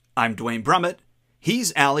I'm Dwayne Brummett.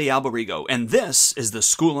 He's Ali Albarigo, and this is the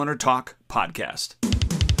School Owner Talk podcast.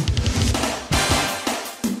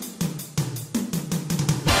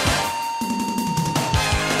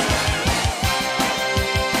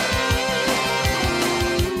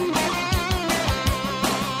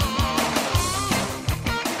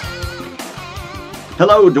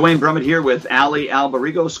 Hello, Dwayne Brummett here with Ali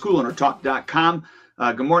Albarigo, SchoolOwnerTalk.com.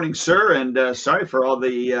 Good morning, sir, and sorry for all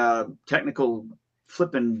the technical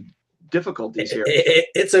flipping difficulties here.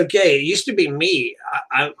 It's okay. It used to be me.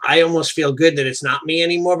 I almost feel good that it's not me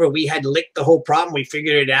anymore, but we had licked the whole problem. We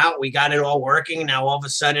figured it out. We got it all working. Now, all of a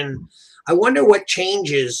sudden, I wonder what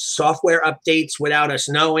changes, software updates without us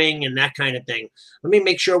knowing and that kind of thing. Let me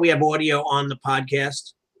make sure we have audio on the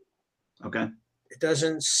podcast. Okay. It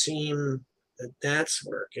doesn't seem that that's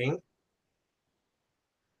working.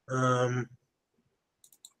 Well,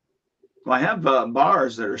 I have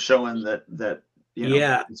bars that are showing that you know,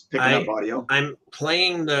 yeah, it's picking up audio. I'm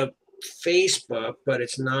playing the Facebook, but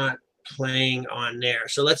it's not playing on there.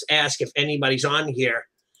 So let's ask if anybody's on here,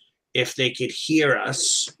 if they could hear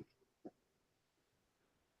us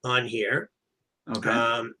on here.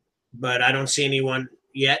 Okay. But I don't see anyone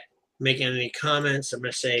yet making any comments. I'm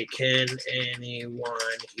going to say, can anyone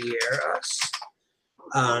hear us?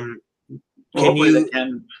 Well, hopefully they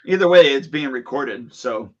can. Either way, it's being recorded.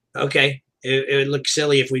 So okay. It would look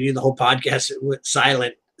silly if we do the whole podcast with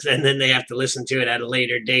silent and then they have to listen to it at a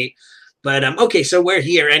later date. But okay, so we're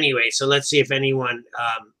here anyway. So let's see if anyone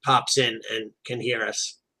pops in and can hear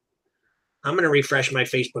us. I'm going to refresh my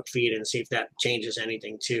Facebook feed and see if that changes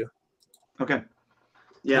anything too. Okay.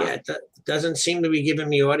 Yeah. It doesn't seem to be giving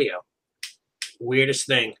me audio. Weirdest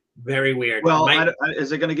thing. Very weird. Well,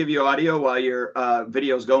 is it going to give you audio while your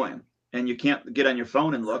video's going? And you can't get on your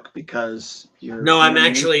phone and look because you're. No, I'm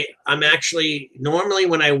actually normally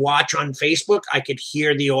when I watch on Facebook, I could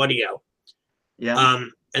hear the audio. Yeah.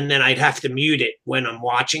 And then I'd have to mute it when I'm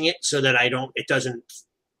watching it so that it doesn't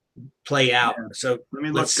play out. Yeah. So let me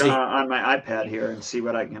look on my iPad here and see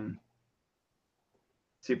what I can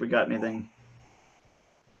see if we got anything.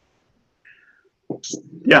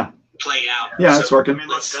 Yeah. Play out. Yeah, it's working.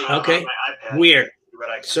 Okay. Weird.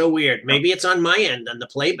 So weird. Maybe it's on my end on the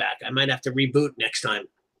playback. I might have to reboot next time.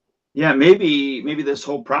 Yeah, maybe this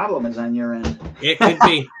whole problem is on your end. It could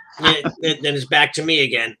be. Then it's back to me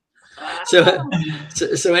again. So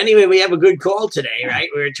anyway, we have a good call today, right?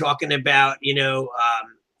 We were talking about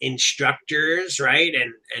instructors, right,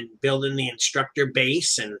 and building the instructor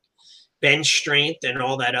base and bench strength and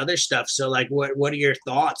all that other stuff. So like, what are your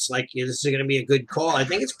thoughts? Like, is this going to be a good call? I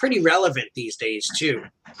think it's pretty relevant these days too.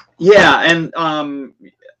 Yeah. And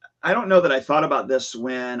I don't know that I thought about this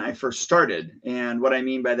when I first started. And what I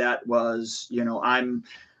mean by that was, I'm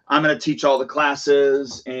going to teach all the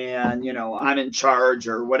classes and, I'm in charge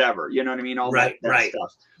or whatever, you know what I mean? All that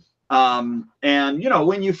stuff. And,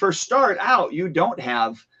 when you first start out, you don't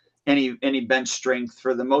have any bench strength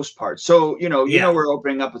for the most part. So, we're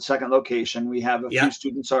opening up a second location. We have a few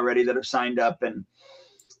students already that have signed up, and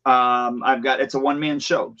it's a one-man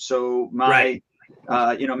show. So my,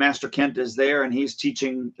 Master Kent is there and he's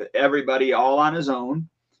teaching everybody all on his own.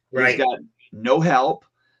 He's got no help,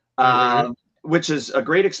 which is a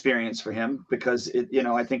great experience for him because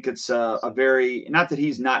I think it's a very, not that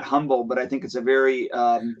he's not humble, but I think it's a very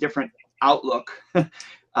different outlook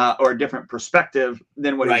or a different perspective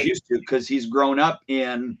than what he's used to, because he's grown up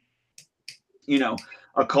in,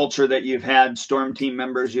 a culture that you've had storm team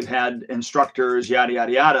members, you've had instructors, yada,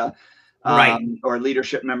 yada, yada, or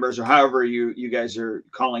leadership members, or however you guys are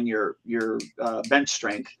calling your bench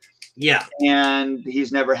strength. Yeah. And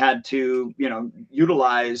he's never had to,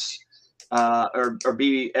 utilize or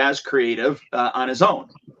be as creative on his own.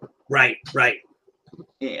 Right.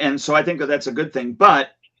 And so I think that's a good thing,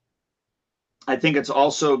 but I think it's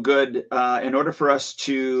also good in order for us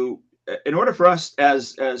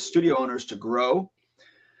as studio owners to grow,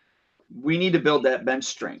 we need to build that bench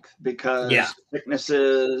strength, because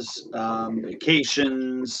sicknesses,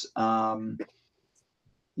 vacations,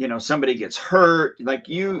 somebody gets hurt, like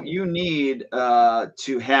you need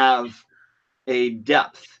to have a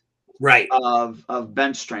depth of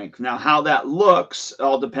bench strength. Now, how that looks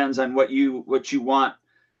all depends on what you want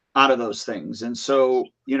out of those things. And so,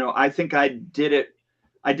 I think I did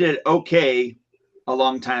it okay a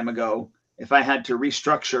long time ago. If I had to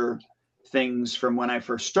restructure things from when I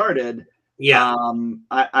first started,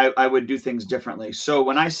 I would do things differently. So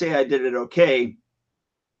when I say I did it okay,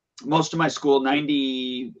 most of my school,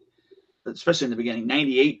 especially in the beginning,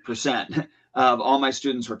 98% of all my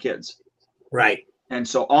students were kids. Right. And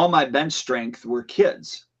so all my bench strength were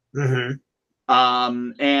kids. Mm-hmm.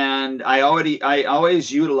 And I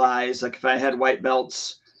always utilize, like if I had white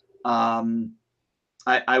belts,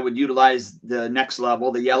 I would utilize the next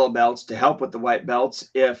level, the yellow belts, to help with the white belts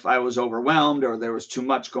if I was overwhelmed or there was too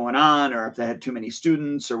much going on or if they had too many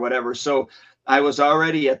students or whatever. So I was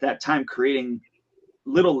already at that time creating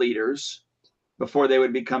little leaders before they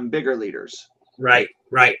would become bigger leaders. Right,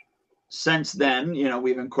 right. Since then,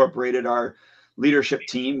 we've incorporated our leadership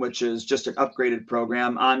team, which is just an upgraded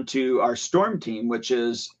program, onto our storm team, which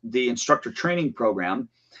is the instructor training program.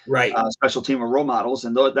 Right. Special team of role models,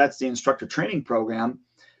 and that's the instructor training program.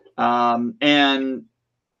 And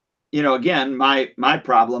again, my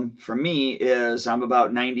problem for me is I'm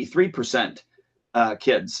about 93%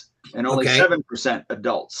 kids and only 7%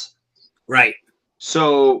 adults. Right.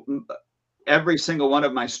 So every single one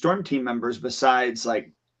of my storm team members, besides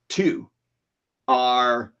like 2,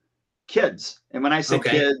 are kids. And when I say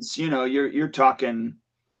kids, you're talking,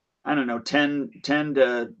 I don't know, 10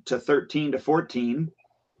 to 13 to 14.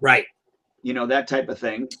 Right. That type of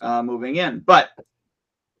thing, moving in. But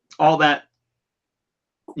all that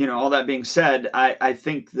being said, I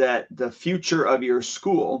think that the future of your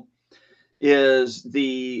school is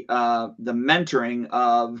the mentoring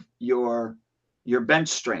of your bench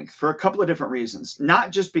strength for a couple of different reasons. Not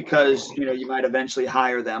just because, you might eventually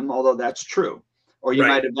hire them, although that's true, or you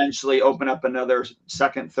might eventually open up another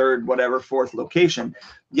second, third, whatever, fourth location.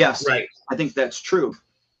 Yes, I think that's true.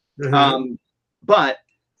 But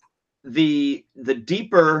the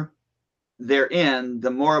deeper they're in, the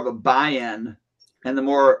more of a buy-in and the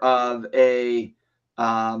more of a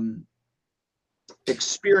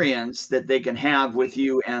experience that they can have with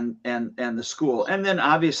you and the school. And then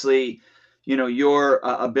obviously, your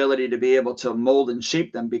ability to be able to mold and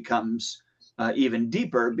shape them becomes even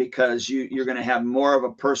deeper, because you're going to have more of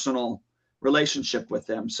a personal relationship with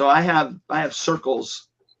them. So I have circles,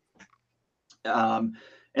 and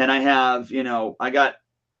I have, I got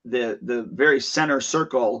the very center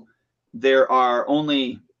circle. There are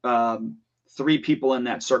only 3 people in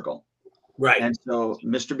that circle. Right. And so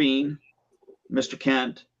Mr. Bean, Mr.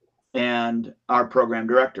 Kent, and our program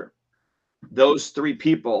director. Those 3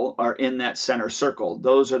 people are in that center circle.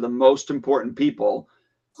 Those are the most important people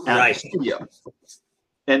at the studio.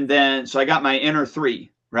 And then, so I got my inner 3,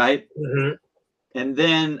 right? And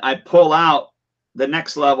then I pull out the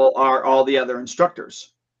next level are all the other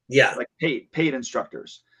instructors. Yeah. Like paid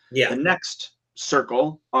instructors. Yeah. The next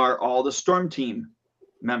circle are all the storm team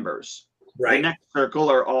members. Right. The next circle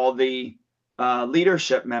are all the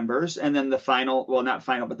leadership members. And then the final, well, not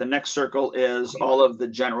final, but the next circle is all of the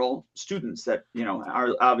general students that,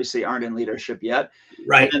 are obviously aren't in leadership yet.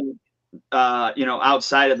 Right. And then,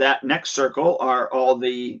 outside of that next circle are all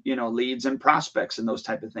the, leads and prospects and those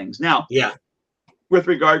type of things. Now, with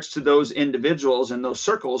regards to those individuals in those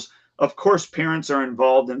circles, of course, parents are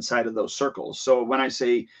involved inside of those circles. So when I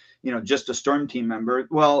say, just a storm team member,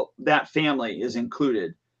 well, that family is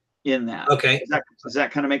included in that. Okay. Does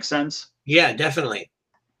that kind of make sense? Yeah, definitely.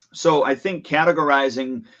 So I think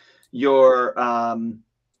categorizing your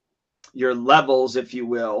levels, if you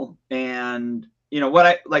will, and what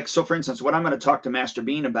I like. So for instance, what I'm going to talk to Master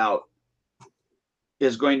Bean about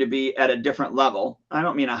is going to be at a different level. I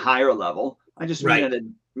don't mean a higher level. I just mean at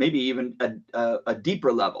maybe even a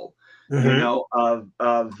deeper level,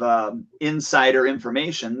 of insider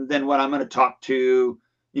information than what I'm going to talk to,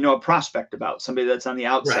 a prospect about, somebody that's on the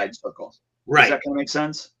outside circle. Right. Does that kind of make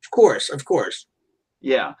sense? Of course.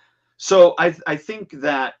 Yeah. So I think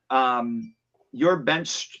that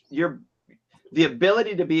the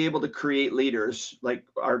ability to be able to create leaders, like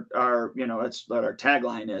our that's what our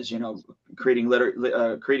tagline is, creating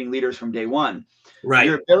leaders from day one. Right.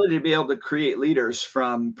 Your ability to be able to create leaders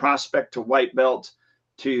from prospect to white belt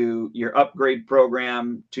to your upgrade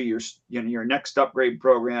program to your next upgrade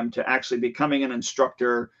program to actually becoming an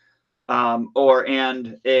instructor,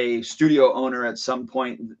 and a studio owner at some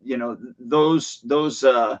point. Those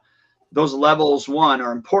levels, 1,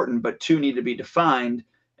 are important, but 2 need to be defined.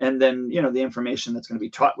 And then, the information that's going to be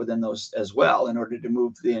taught within those as well in order to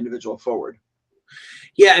move the individual forward.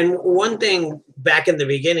 Yeah. And one thing back in the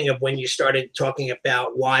beginning of when you started talking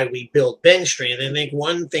about why we build bench strength, I think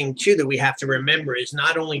one thing too that we have to remember is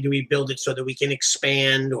not only do we build it so that we can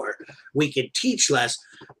expand or we can teach less,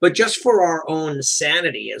 but just for our own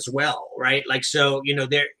sanity as well, right? Like, so,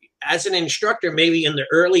 as an instructor, maybe in the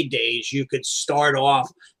early days, you could start off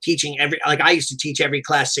teaching like I used to teach every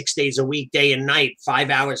class 6 days a week, day and night, 5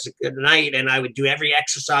 hours a night. And I would do every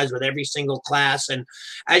exercise with every single class. And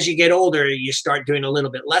as you get older, you start doing a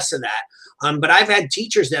little bit less of that. But I've had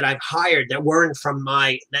teachers that I've hired that weren't from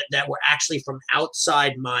that were actually from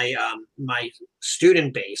outside my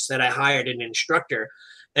student base, that I hired an instructor.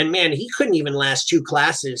 And man, he couldn't even last 2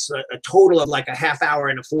 classes, a total of like a half hour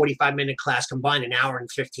and a 45-minute class combined, an hour and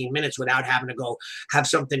 15 minutes, without having to go have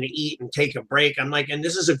something to eat and take a break. I'm like, and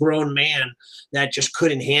this is a grown man that just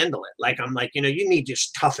couldn't handle it. Like, I'm like, you need to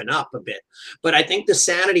just toughen up a bit. But I think the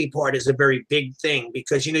sanity part is a very big thing,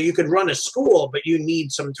 because, you could run a school, but you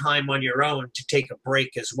need some time on your own to take a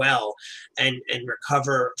break as well, and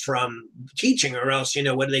recover from teaching, or else,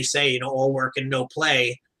 what do they say? All work and no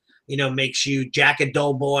play makes you Jack a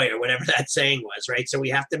dull boy, or whatever that saying was, right? So we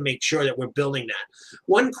have to make sure that we're building that.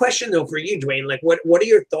 One question though for you, Dwayne, like what are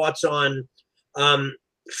your thoughts on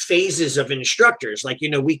phases of instructors? Like,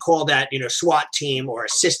 we call that, SWAT team, or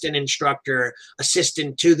assistant instructor,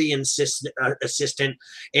 assistant to the assistant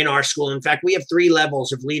in our school. In fact, we have 3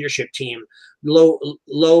 levels of leadership team: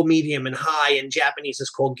 low, medium, and high. In Japanese, it's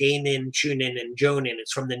called Geinin, Chunin, and Jonin.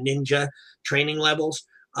 It's from the ninja training levels.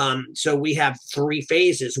 So we have 3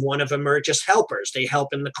 phases. One of them are just helpers. They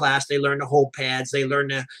help in the class. They learn to hold pads. They learn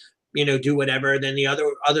to, do whatever. Then the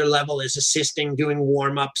other level is assisting, doing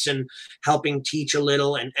warm-ups and helping teach a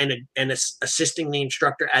little, and assisting the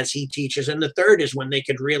instructor as he teaches. And the third is when they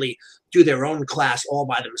could really do their own class all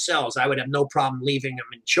by themselves. I would have no problem leaving them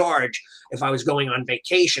in charge if I was going on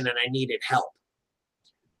vacation and I needed help.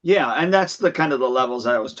 Yeah, and that's the kind of the levels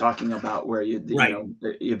I was talking about, where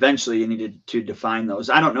eventually you needed to define those.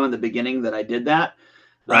 I don't know in the beginning that I did that.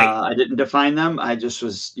 Right. I didn't define them. I just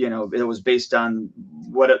was, it was based on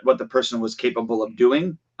what the person was capable of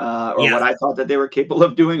doing, or what I thought that they were capable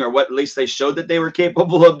of doing, or what at least they showed that they were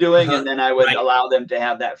capable of doing, and then I would allow them to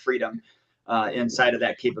have that freedom inside of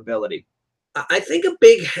that capability. I think a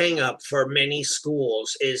big hang up for many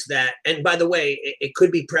schools is that, and by the way, it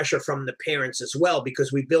could be pressure from the parents as well,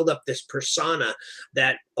 because we build up this persona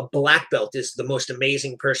that a black belt is the most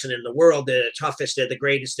amazing person in the world. They're the toughest, they're the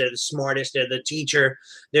greatest, they're the smartest, they're the teacher,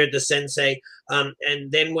 they're the sensei.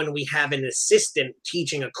 And then when we have an assistant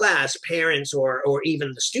teaching a class, parents or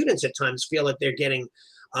even the students at times feel that they're getting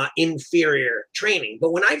inferior training.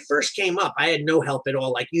 But when I first came up, I had no help at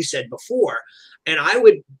all, like you said before. And I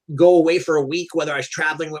would go away for a week, whether I was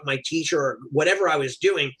traveling with my teacher or whatever I was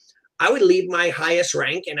doing. I would leave my highest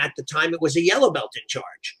rank, and at the time it was a yellow belt in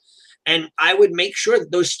charge. And I would make sure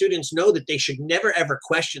that those students know that they should never, ever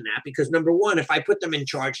question that, because number one, if I put them in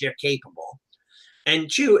charge, they're capable. And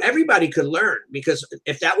 2, everybody could learn, because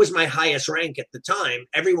if that was my highest rank at the time,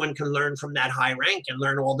 everyone can learn from that high rank and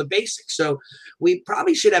learn all the basics. So we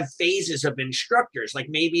probably should have phases of instructors, like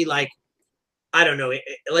maybe I don't know,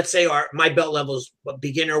 let's say my belt level is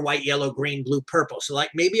beginner, white, yellow, green, blue, purple. So like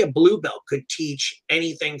maybe a blue belt could teach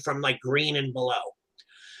anything from like green and below.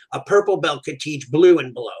 A purple belt could teach blue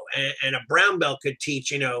and below, and a brown belt could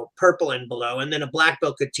teach, purple and below. And then a black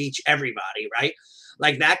belt could teach everybody, right?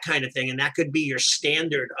 Like that kind of thing. And that could be your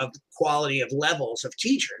standard of quality of levels of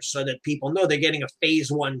teachers, so that people know they're getting a phase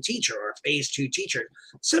 1 teacher or a phase 2 teacher,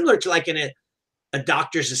 similar to like a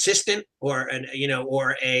doctor's assistant, or an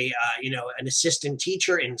assistant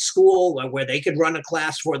teacher in school, where they could run a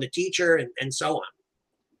class for the teacher, and so on.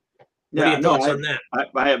 What are your thoughts on that?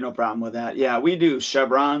 I have no problem with that. Yeah, we do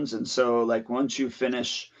chevrons. And so like once you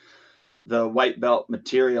finish the white belt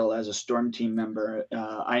material as a storm team member,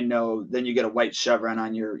 I know then you get a white chevron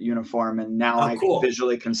on your uniform, and now Cool.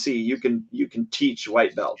 visually can see you can teach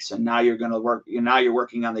white belts, and now you're going to work. Now you're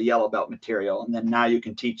working on the yellow belt material, and then now you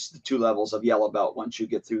can teach the 2 levels of yellow belt once you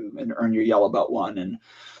get through and earn your yellow belt 1, and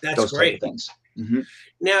those type of things. Mm-hmm.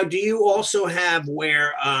 Now, do you also have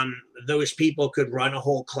where those people could run a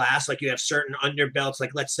whole class? Like you have certain underbelts,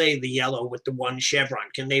 like let's say the yellow with the 1 chevron.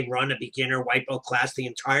 Can they run a beginner white belt class, the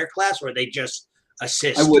entire class, or they just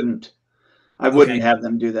assist? I wouldn't have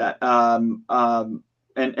them do that. And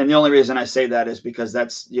the only reason I say that is because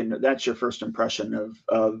that's your first impression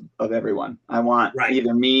of everyone. I want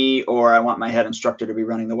either me or I want my head instructor to be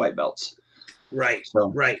running the white belts. Right. So,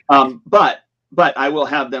 right. But I will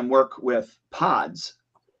have them work with pods.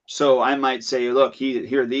 So I might say, look,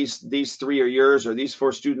 here, these 3 are yours, or these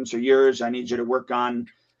 4 students are yours. I need you to work on,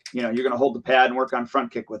 you're going to hold the pad and work on front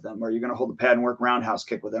kick with them, or you're going to hold the pad and work roundhouse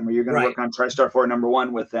kick with them, or you're going to work on TriStar 4 number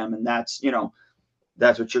 1 with them. And that's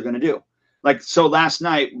what you're going to do. Like, so last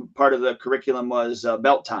night, part of the curriculum was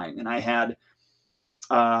belt tying, and I had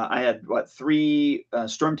 3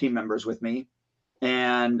 storm team members with me,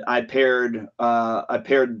 and I paired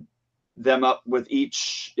them up with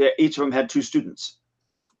each of them had 2 students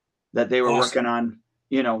that they were Awesome. working on,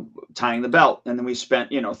 tying the belt. And then we spent,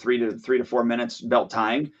 3 to 4 minutes belt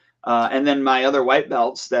tying. And then my other white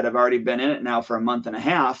belts that have already been in it now for a month and a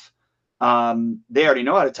half, they already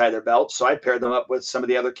know how to tie their belts. So I paired them up with some of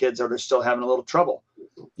the other kids that are still having a little trouble.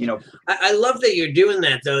 I love that you're doing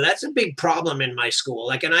that, though. That's a big problem in my school.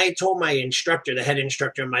 Like, and I told my instructor, the head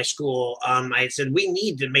instructor in my school, I said, we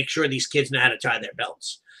need to make sure these kids know how to tie their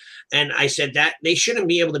belts. And I said that they shouldn't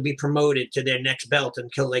be able to be promoted to their next belt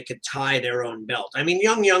until they could tie their own belt. I mean,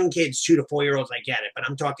 young kids, 2 to 4 year olds, I get it, but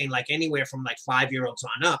I'm talking like anywhere from like 5-year-olds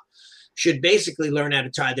on up should basically learn how to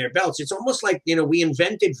tie their belts. It's almost like, we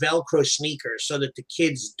invented Velcro sneakers so that the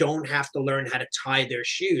kids don't have to learn how to tie their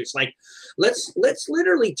shoes. Like, let's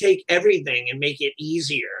literally take everything and make it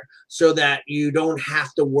easier so that you don't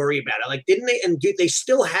have to worry about it. Like, didn't they, and do they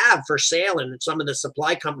still have for sale in some of the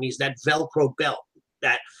supply companies that Velcro belt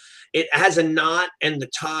that it has a knot and the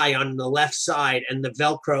tie on the left side and the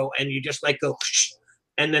Velcro, and you just like go,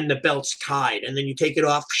 and then the belt's tied, and then you take it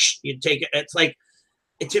off, you take it. It's like,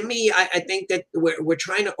 to me, I think that we're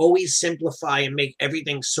trying to always simplify and make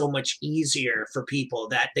everything so much easier for people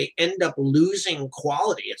that they end up losing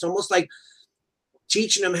quality. It's almost like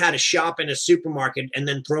teaching them how to shop in a supermarket and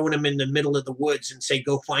then throwing them in the middle of the woods and say,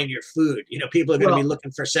 go find your food. People are going to be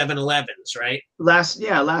looking for 7-Elevens, right? Last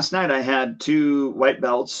night I had 2 white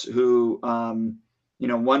belts who,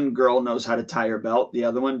 one girl knows how to tie her belt, the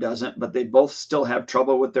other one doesn't, but they both still have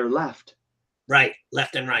trouble with their left. Right,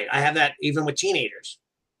 left and right. I have that even with teenagers.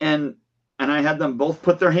 And I had them both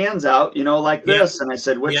put their hands out, like this. And I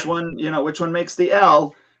said, which one makes the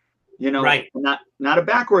L? Right. Not a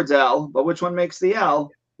backwards L, but which one makes the L?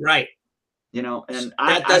 Right. And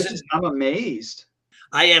I'm amazed.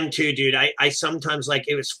 I am too, dude. I sometimes, like,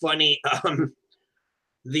 it was funny.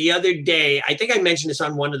 The other day, I think I mentioned this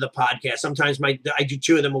on one of the podcasts. Sometimes I do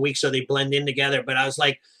 2 of them a week so they blend in together. But I was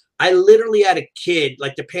like, I literally had a kid,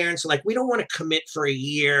 like the parents are like, we don't want to commit for a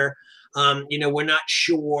year. We're not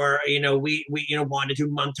sure, we want to do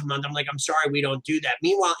month to month. I'm like, I'm sorry, we don't do that.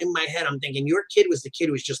 Meanwhile, in my head, I'm thinking your kid was the kid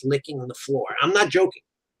who was just licking the floor. I'm not joking.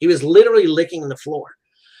 He was literally licking the floor.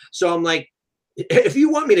 So I'm like, if you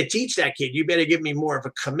want me to teach that kid, you better give me more of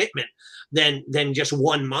a commitment than just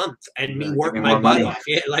 1 month and me work my butt off.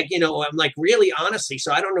 Yeah, like, I'm like, really, honestly.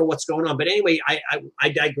 So I don't know what's going on. But anyway, I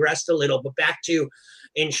digressed a little, but back to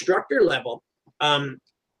instructor level.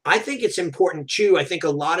 I think it's important too. I think a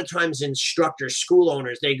lot of times instructors, school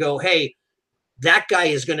owners, they go, hey, that guy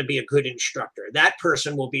is going to be a good instructor. That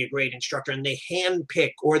person will be a great instructor. And they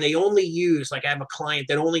handpick, or they only use, like I have a client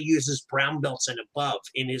that only uses brown belts and above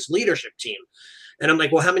in his leadership team. And I'm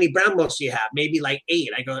like, well, how many brown belts do you have? Maybe like 8.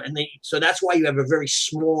 I go, so that's why you have a very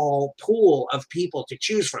small pool of people to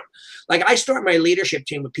choose from. Like, I start my leadership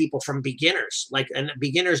team with people from beginners, and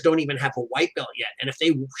beginners don't even have a white belt yet. And if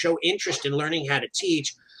they show interest in learning how to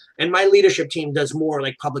teach, and my leadership team does more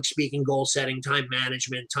like public speaking, goal setting, time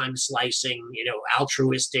management, time slicing,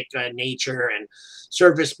 altruistic nature and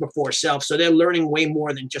service before self. So they're learning way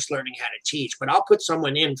more than just learning how to teach. But I'll put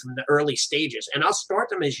someone in from the early stages, and I'll start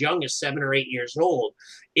them as young as 7 or 8 years old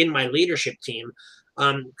in my leadership team.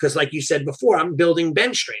 Because like you said before, I'm building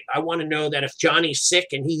bench strength. I want to know that if Johnny's sick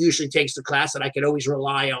and he usually takes the class, that I could always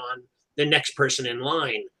rely on the next person in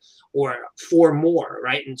line or 4 more,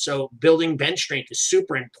 right? And so building bench strength is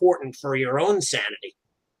super important for your own sanity.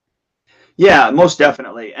 Yeah, most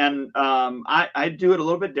definitely. And I do it a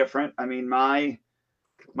little bit different. I mean, my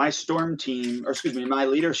storm team, or excuse me, my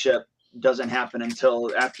leadership doesn't happen until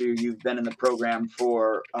after you've been in the program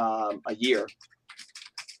for a year.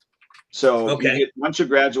 So once you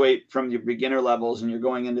graduate from your beginner levels and you're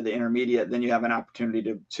going into the intermediate, then you have an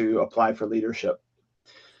opportunity to apply for leadership.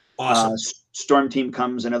 Awesome. Storm team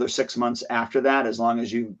comes another 6 months after that, as long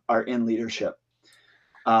as you are in leadership.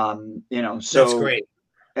 So that's great.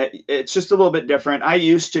 It's just a little bit different. I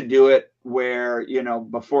used to do it where,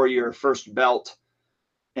 before your first belt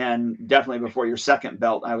and definitely before your second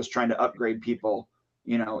belt, I was trying to upgrade people,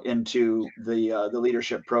 into the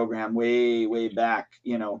leadership program way back,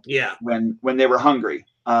 when they were hungry,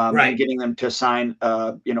 right. and getting them to sign,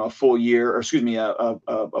 a full year, or excuse me, a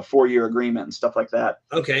 4-year agreement and stuff like that.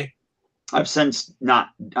 Okay. I've since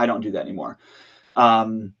I don't do that anymore.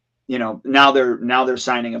 Now they're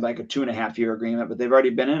signing like a 2.5-year agreement, but they've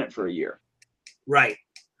already been in it for a year. Right.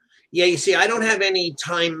 Yeah. You see, I don't have any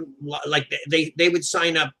time, like they would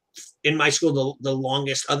sign up in my school. The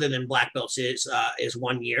longest other than black belts is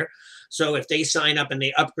 1 year. So if they sign up and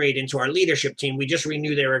they upgrade into our leadership team, we just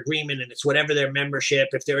renew their agreement, and it's whatever their membership.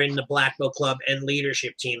 If they're in the Black Belt Club and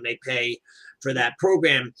leadership team, they pay for that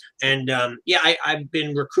program. And yeah, I've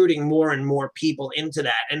been recruiting more and more people into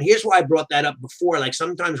that. And here's why I brought that up before. Like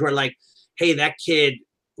sometimes we're like, hey, that kid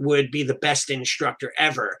would be the best instructor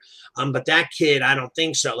ever. But that kid, I don't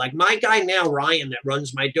think so. Like my guy now, Ryan, that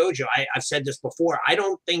runs my dojo, I've said this before. I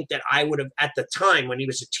don't think that I would have, at the time when he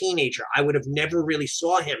was a teenager, I would have never really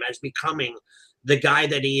saw him as becoming the guy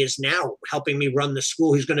that he is now, helping me run the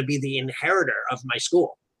school. He's going to be the inheritor of my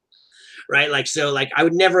school. Right. Like, so like, I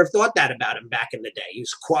would never have thought that about him back in the day. He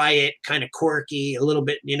was quiet, kind of quirky, a little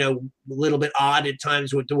bit, a little bit odd at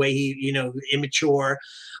times with the way he, immature.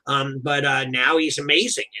 But now he's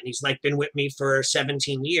amazing. And he's like been with me for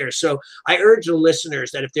 17 years. So I urge the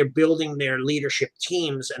listeners that if they're building their leadership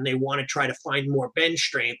teams and they want to try to find more bench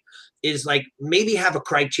strength, is like maybe have a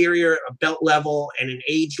criteria, a belt level and an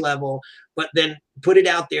age level, but then put it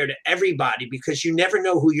out there to everybody, because you never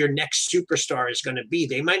know who your next superstar is going to be.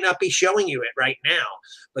 They might not be showing you it right now,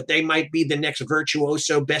 but they might be the next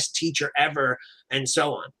virtuoso, best teacher ever, and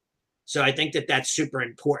so on. So I think that that's super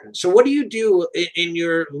important. So what do you do in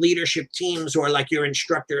your leadership teams, or like your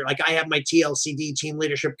instructor? Like I have my TLCD, Team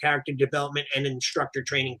Leadership Character Development and Instructor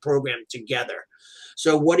Training Program together.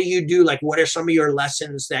 So what do you do? Like what are some of your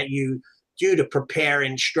lessons that you do to prepare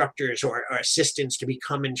instructors or assistants to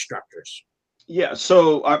become instructors? Yeah.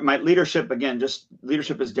 So my leadership, again, just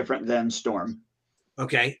leadership is different than Storm.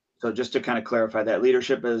 Okay. So just to kind of clarify that,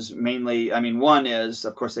 leadership is mainly, I mean, one is,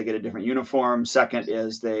 of course, they get a different uniform. Second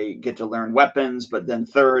is they get to learn weapons. But then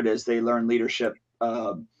third is they learn leadership.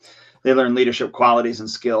 They learn leadership qualities and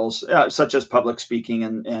skills, such as public speaking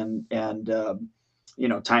and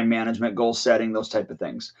time management, goal setting, those type of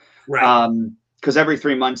things. Right. Because every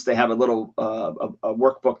 3 months they have a little a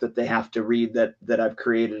workbook that they have to read that I've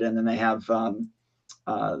created, and then they have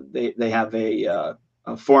they have a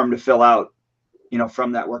form to fill out,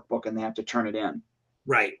 from that workbook, and they have to turn it in.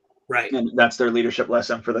 Right. Right. And that's their leadership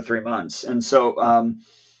lesson for the 3 months. And so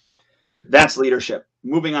that's leadership.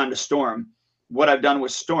 Moving on to Storm, what I've done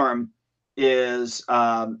with Storm is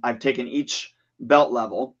I've taken each belt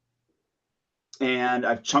level and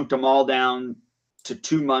I've chunked them all down to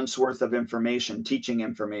 2 months worth of information, teaching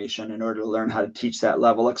information, in order to learn how to teach that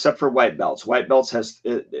level, except for white belts. White belts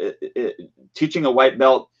teaching a white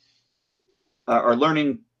belt or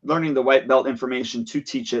learning the white belt information to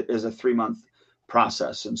teach it is a 3-month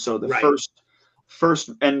process. And so the first,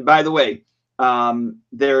 and by the way,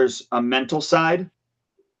 there's a mental side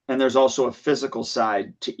and there's also a physical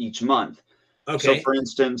side to each month. Okay. So for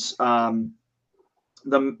instance,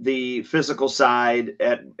 the physical side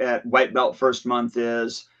at white belt first month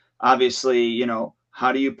is obviously,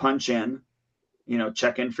 how do you punch in,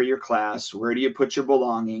 check in for your class? Where do you put your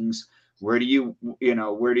belongings? Where do you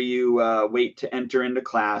wait to enter into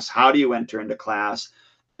class? How do you enter into class?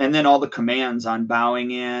 And then all the commands on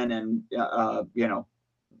bowing in and,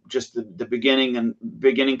 just the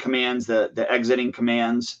beginning commands, the exiting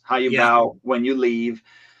commands, how you bow when you leave,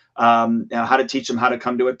 how to teach them how to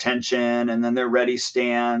come to attention, and then their ready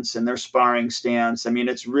stance and their sparring stance. I mean,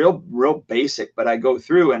 it's real basic, but I go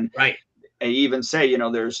through and I even say,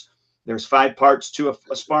 there's 5 parts to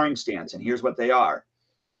a sparring stance, and here's what they are.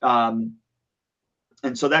 And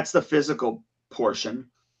so that's the physical portion.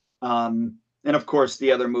 And of course,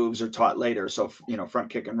 the other moves are taught later. So,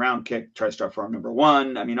 front kick and round kick, tristar form number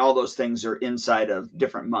 1. I mean, all those things are inside of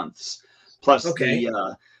different months, plus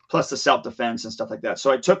the self-defense and stuff like that.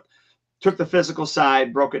 So I took the physical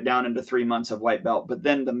side, broke it down into 3 months of white belt. But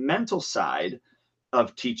then the mental side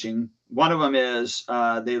of teaching, one of them is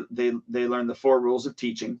they learn the 4 rules of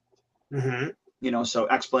teaching. Mm-hmm. So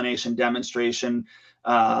explanation, demonstration,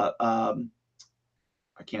 I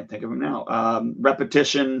can't think of them now.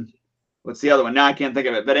 Repetition. What's the other one? Now I can't think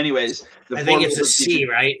of it. But anyways, I think it's a C,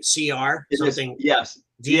 right? CR, something. Yes.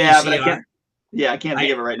 D-E-C-R. Yeah, but I can't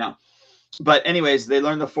think of it right now. But anyways, they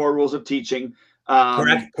learn the 4 rules of teaching.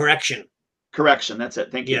 Correction. That's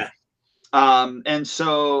it. Thank you. Yeah.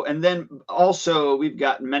 And then also we've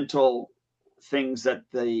got mental things that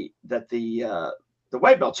the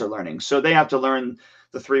white belts are learning. So they have to learn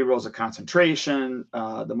the 3 rules of concentration,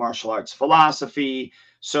 the martial arts philosophy.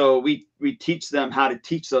 So we teach them how to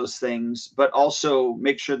teach those things, but also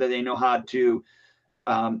make sure that they know how to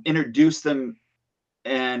introduce them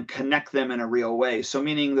and connect them in a real way. So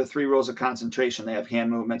meaning the 3 rules of concentration, they have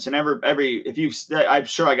hand movements, and I'm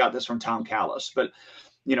sure I got this from Tom Callis, but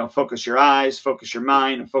focus your eyes, focus your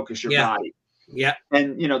mind, and focus your body. Yeah.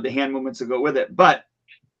 And the hand movements that go with it. But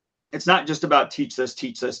it's not just about teach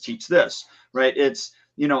this, right? It's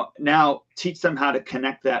now teach them how to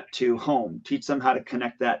connect that to home, teach them how to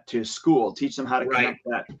connect that to school, teach them how to Right. connect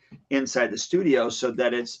that inside the studio, so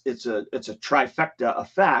that it's a trifecta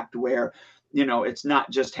effect where, it's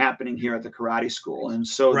not just happening here at the karate school. And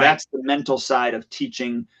so Right. that's the mental side of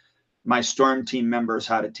teaching my storm team members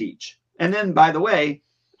how to teach. And then, by the way,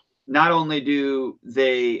 not only do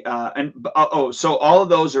they so all of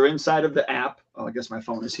those are inside of the app. Oh, I guess my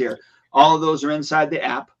phone is here. All of those are inside the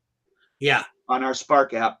app. Yeah. On our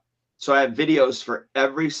Spark app. So I have videos for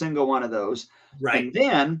every single one of those. Right. And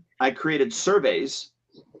then I created surveys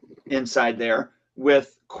inside there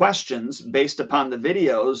with questions based upon the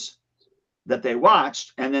videos that they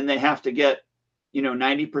watched. And then they have to get,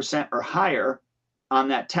 90% or higher on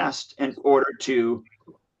that test in order to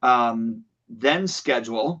then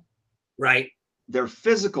schedule Right. their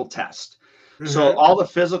physical test. Mm-hmm. So all the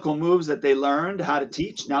physical moves that they learned how to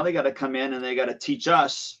teach, now they got to come in and they got to teach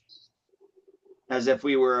us as if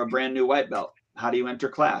we were a brand new white belt. How do you enter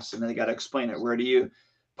class? And then they got to explain it. Where do you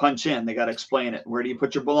punch in? They got to explain it. Where do you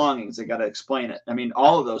put your belongings? They got to explain it. I mean,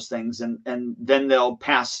 all of those things. And then they'll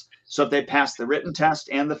pass. So if they pass the written test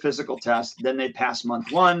and the physical test, then they pass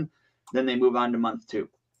month 1, then they move on to month 2.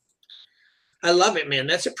 I love it, man.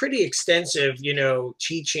 That's a pretty extensive,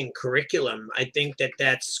 teaching curriculum. I think that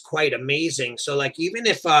that's quite amazing. So like, even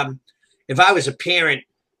if I was a parent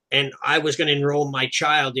and I was going to enroll my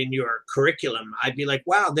child in your curriculum, I'd be like,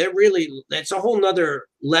 wow, that's a whole nother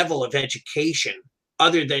level of education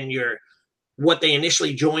other than what they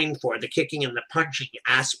initially joined for, the kicking and the punching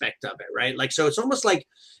aspect of it, right? Like, so it's almost like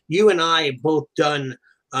you and I have both done,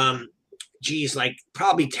 like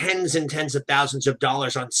probably tens and tens of thousands of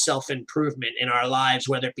dollars on self-improvement in our lives,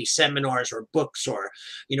 whether it be seminars or books or,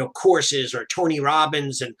 courses or Tony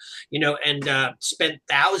Robbins and spent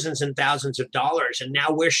thousands and thousands of dollars. And now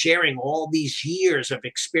we're sharing all these years of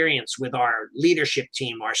experience with our leadership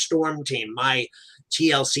team, our storm team, my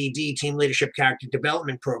TLCD, Team Leadership Character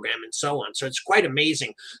Development Program, and so on. So it's quite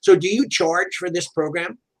amazing. So do you charge for this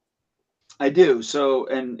program? I do. So,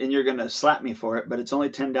 and you're going to slap me for it, but it's only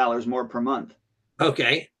 $10 more per month.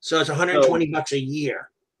 Okay. So it's $120 a year.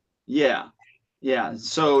 Yeah. Yeah.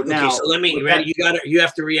 So now, okay, so ready? You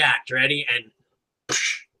have to react. Ready? And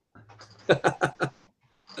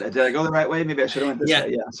did I go the right way? Maybe I should have went this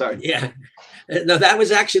way. Yeah. Sorry. Yeah. No, that was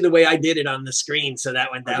actually the way I did it on the screen. So that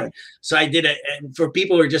went down. Okay. So I did it. And for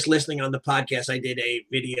people who are just listening on the podcast, I did a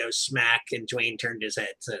video smack and Dwayne turned his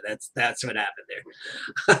head. So that's what happened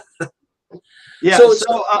there. Yeah, so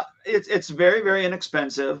it's very, very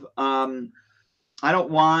inexpensive. I don't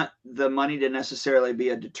want the money to necessarily be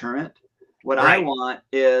a deterrent. What I want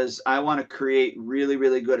is I want to create really,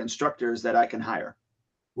 really good instructors that I can hire.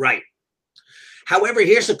 Right. However,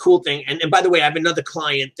 here's the cool thing. And by the way, I have another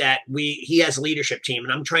client that he has a leadership team,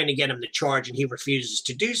 and I'm trying to get him to charge, and he refuses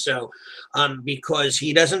to do so because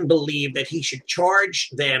he doesn't believe that he should charge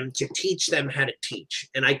them to teach them how to teach.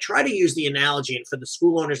 And I try to use the analogy, and for the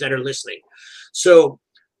school owners that are listening. So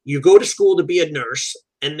you go to school to be a nurse,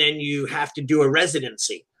 and then you have to do a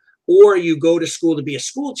residency. Or you go to school to be a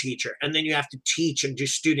school teacher, and then you have to teach and do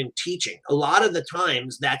student teaching. A lot of the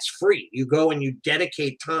times that's free. You go and you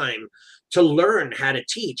dedicate time to learn how to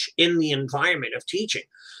teach in the environment of teaching.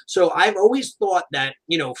 So I've always thought that,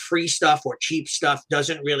 free stuff or cheap stuff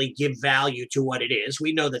doesn't really give value to what it is.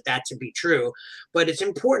 We know that to be true, but it's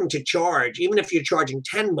important to charge, even if you're charging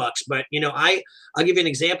 $10. But, I'll give you an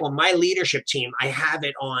example. My leadership team, I have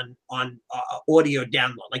it on audio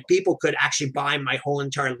download. Like, people could actually buy my whole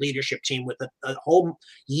entire leadership team with a whole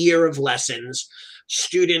year of lessons,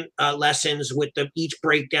 student lessons with each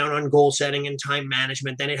breakdown on goal setting and time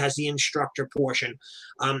management. Then it has the instructor portion.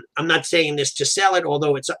 I'm not saying this to sell it,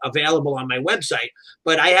 although it's available on my website,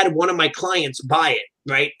 but I had one of my clients buy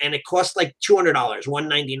it, right? And it cost like $200,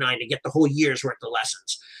 $199 to get the whole year's worth of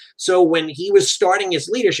lessons. So when he was starting his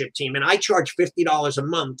leadership team, and I charge $50 a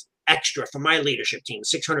month extra for my leadership team,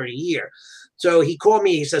 $600 a year. So he called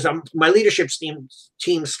me, he says, my leadership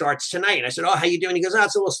team starts tonight. And I said, oh, how you doing? He goes, oh,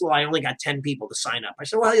 it's a little slow. I only got 10 people to sign up. I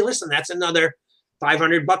said, well, hey, listen, that's another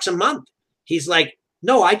 $500 a month. He's like,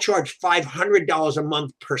 no, I charge $500 a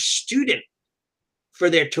month per student for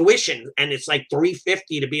their tuition. And it's like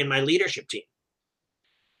 $350 to be in my leadership team.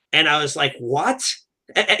 And I was like, what?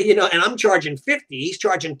 And I'm charging $50. He's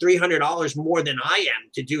charging $300 more than I am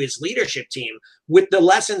to do his leadership team with the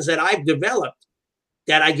lessons that I've developed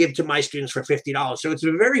that I give to my students for $50. So it's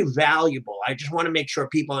very valuable. I just want to make sure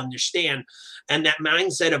people understand. And that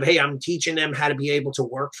mindset of, hey, I'm teaching them how to be able to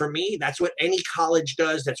work for me. That's what any college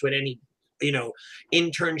does. That's what any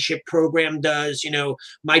internship program does.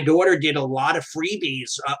 My daughter did a lot of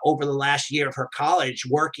freebies over the last year of her college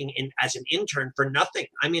working as an intern for nothing.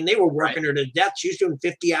 I mean, they were working her to death. She was doing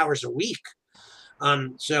 50 hours a week.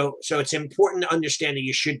 So it's important to understand that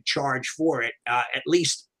you should charge for it, at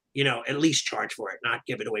least charge for it, not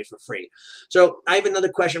give it away for free. So I have another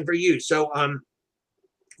question for you. So,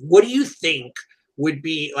 what do you think would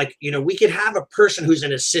be like, we could have a person who's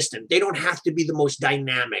an assistant. They don't have to be the most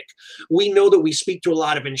dynamic. We know that we speak to a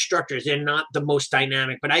lot of instructors. They're not the most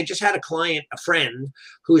dynamic, but I just had a friend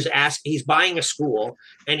he's buying a school,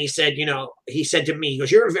 and he said to me, he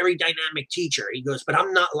goes, "You're a very dynamic teacher." He goes, "But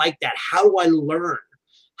I'm not like that. How do I learn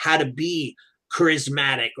how to be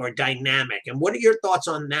charismatic or dynamic?" And what are your thoughts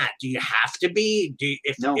on that? Do you have to be?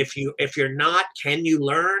 No. If you're not, can you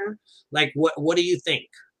learn? Like, what do you think?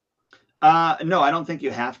 No, I don't think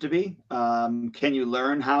you have to be. Can you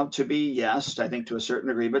learn how to be? Yes, I think to a certain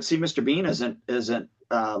degree. But see, Mr. Bean isn't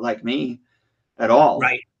like me at all.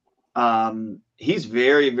 Right. He's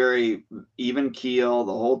very, very even keel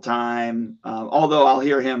the whole time. Although I'll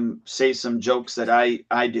hear him say some jokes that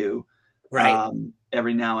I do Right.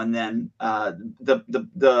 every now and then. And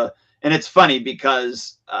it's funny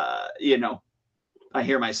because I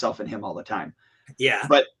hear myself in him all the time. Yeah.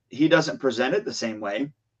 But he doesn't present it the same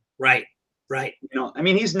way. Right. Right. I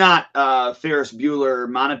mean, he's not Ferris Bueller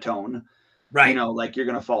monotone, Right. like you're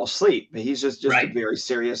going to fall asleep, but he's just Right. a very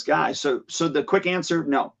serious guy. So the quick answer,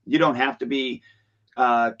 no, you don't have to be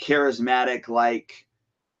charismatic like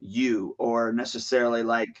you or necessarily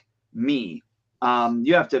like me.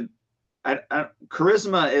 You have to,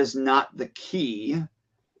 charisma is not the key.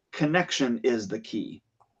 Connection is the key.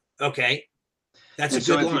 Okay. That's And a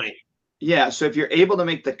so good line. Yeah. So if you're able to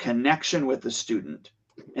make the connection with the student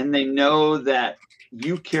and they know that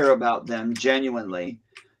you care about them genuinely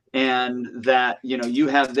and that, you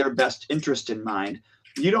have their best interest in mind,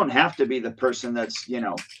 you don't have to be the person that's,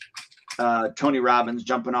 Tony Robbins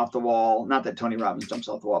jumping off the wall. Not that Tony Robbins jumps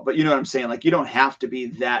off the wall, but you know what I'm saying? Like, you don't have to be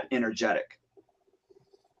that energetic.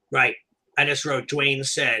 Right. I just wrote, Dwayne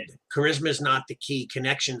said, charisma is not the key,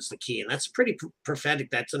 connection's the key. And that's pretty prophetic.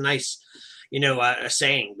 That's a nice, a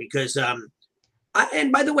saying, because,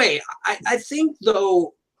 and by the way, I think,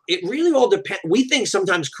 though, it really all depends. We think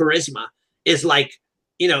sometimes charisma is like,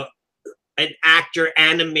 an actor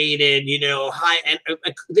animated, high, and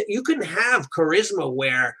you can have charisma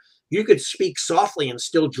where you could speak softly and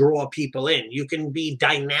still draw people in. You can be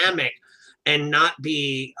dynamic and not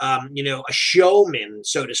be, a showman,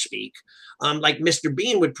 so to speak. Like Mr.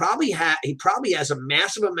 Bean would probably he probably has a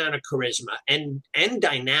massive amount of charisma and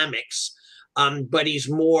dynamics, but he's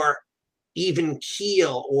more even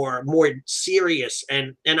keel or more serious.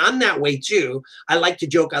 And I'm that way too. I like to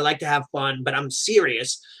joke, I like to have fun, but I'm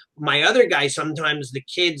serious. My other guy, sometimes the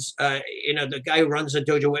kids, the guy who runs the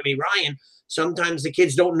dojo with me, Ryan, sometimes the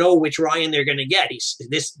kids don't know which Ryan they're going to get.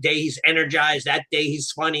 This day he's energized, that day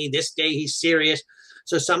he's funny, this day he's serious.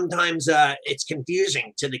 So sometimes it's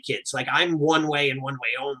confusing to the kids. Like, I'm one way and one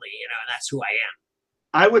way only, and that's who I am.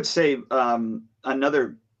 I would say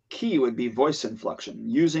another key would be voice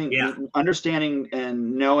inflection, understanding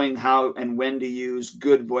and knowing how and when to use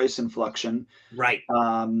good voice inflection. Right.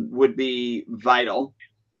 Would be vital.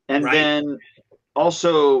 And right. Then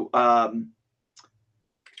also,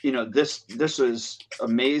 this was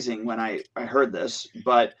amazing when I heard this,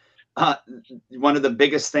 but one of the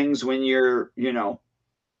biggest things when you're,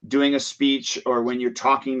 doing a speech or when you're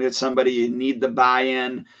talking to somebody, you need the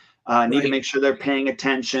buy-in, need to make sure they're paying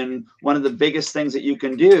attention. One of the biggest things that you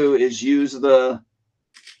can do is use the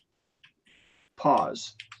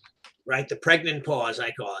pause. Right. The pregnant pause, I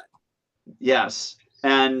call it. Yes.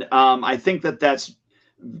 And I think that's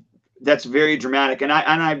very dramatic. And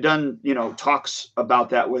I've done, talks about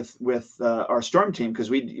that with our storm team, because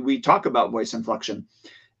we talk about voice inflection.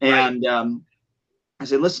 And I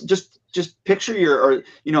said, listen, just picture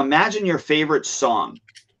imagine your favorite song.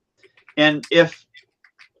 And if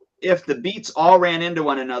the beats all ran into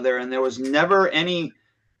one another and there was never any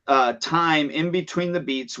time in between the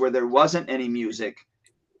beats where there wasn't any music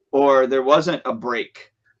or there wasn't a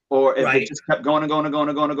break, or if it just kept going and going and going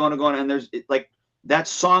and going and going and going, and there's that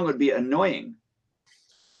song would be annoying.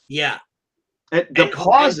 Yeah. The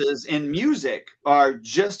pauses in music are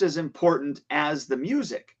just as important as the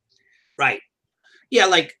music. Right. Yeah,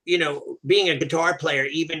 like, being a guitar player,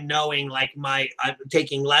 even knowing I'm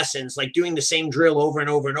taking lessons, like doing the same drill over and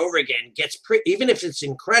over and over again gets even if it's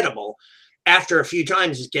incredible, after a few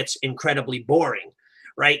times it gets incredibly boring.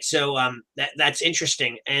 Right. So that's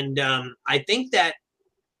interesting. And I think that,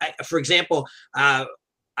 for example,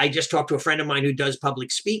 I just talked to a friend of mine who does public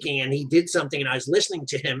speaking, and he did something, and I was listening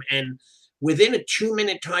to him, and Within a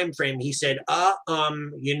 2-minute time frame, he said,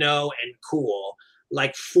 and cool,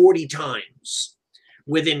 like 40 times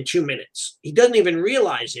within 2 minutes. He doesn't even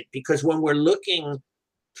realize it, because when we're looking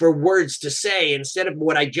for words to say, instead of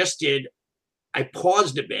what I just did, I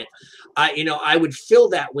paused a bit. I would fill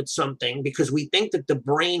that with something, because we think that the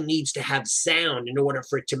brain needs to have sound in order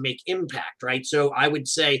for it to make impact, right? So I would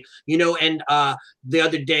say, the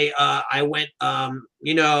other day I went,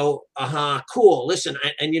 cool, listen,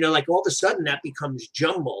 and like all of a sudden that becomes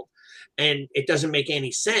jumbled, and it doesn't make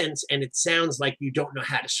any sense, and it sounds like you don't know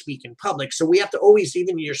how to speak in public. So we have to always,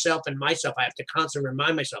 even yourself and myself, I have to constantly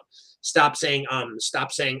remind myself, stop saying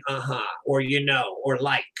or or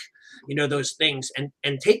like, those things,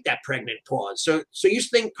 and take that pregnant pause. So you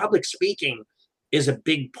think public speaking is a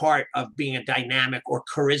big part of being a dynamic or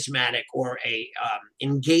charismatic or a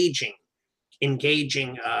engaging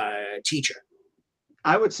teacher?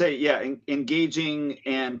 I would say, yeah, engaging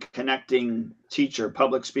and connecting teacher.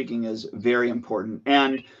 Public speaking is very important.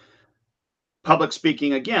 And public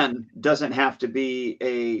speaking, again, doesn't have to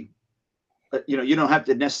be you don't have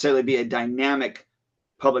to necessarily be a dynamic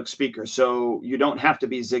public speaker. So you don't have to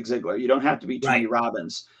be Zig Ziglar. You don't have to be Tony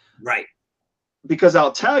Robbins. Right. Because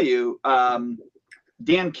I'll tell you,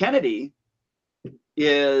 Dan Kennedy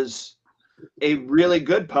is a really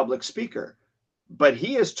good public speaker, but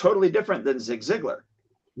he is totally different than Zig Ziglar.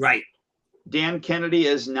 Right. Dan Kennedy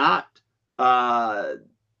is not, and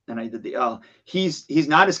I did he's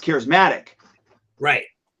not as charismatic, right,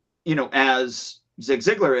 as Zig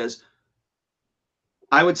Ziglar is.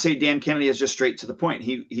 I would say Dan Kennedy is just straight to the point.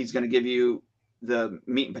 He's going to give you the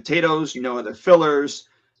meat and potatoes, no other fillers.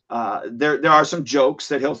 There are some jokes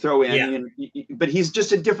that he'll throw in, but he's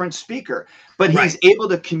just a different speaker. But he's able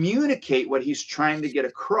to communicate what he's trying to get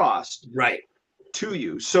across to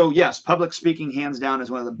you. So yes, public speaking, hands down,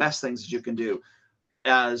 is one of the best things that you can do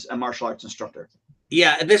as a martial arts instructor.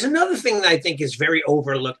 Yeah, there's another thing that I think is very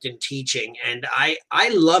overlooked in teaching, and I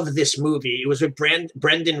love this movie. It was with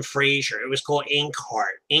Brendan Fraser. It was called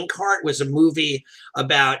Inkheart. Inkheart was a movie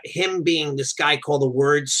about him being this guy called the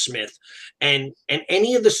wordsmith, and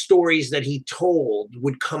any of the stories that he told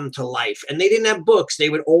would come to life. And they didn't have books; they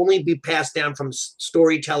would only be passed down from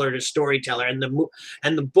storyteller to storyteller, and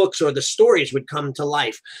the books or the stories would come to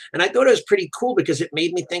life. And I thought it was pretty cool, because it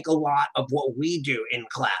made me think a lot of what we do in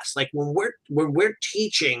class. Like when we're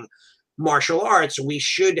teaching martial arts, we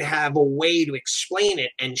should have a way to explain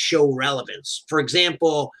it and show relevance. For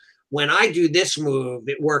example, when I do this move,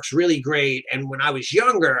 it works really great. And when I was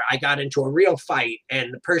younger, I got into a real fight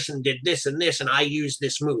and the person did this and this, and I used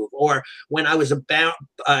this move. Or when I was a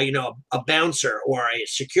bouncer or a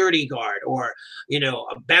security guard or,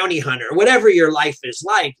 a bounty hunter, whatever your life is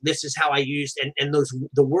like, this is how I used. And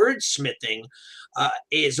the wordsmithing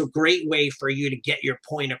is a great way for you to get your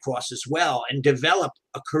point across as well, and develop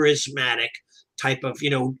a charismatic type of,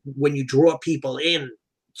 when you draw people in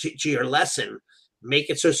to your lesson,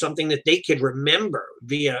 make it so something that they could remember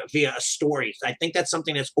via a story. I think that's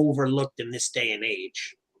something that's overlooked in this day and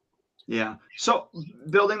age. Yeah. So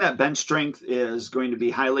building that bench strength is going to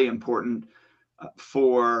be highly important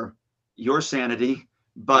for your sanity,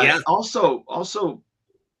 but also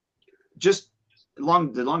just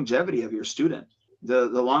the longevity of your student. The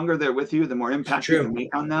longer they're with you, the more impact you can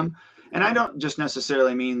make on them. And I don't just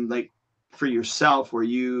necessarily mean like for yourself, where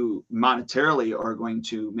you monetarily are going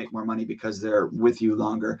to make more money because they're with you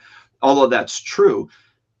longer. Although that's true,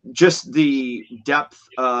 just the depth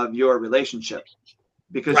of your relationship,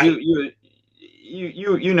 because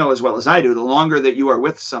you know as well as I do, the longer that you are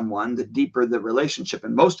with someone, the deeper the relationship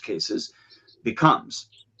in most cases becomes.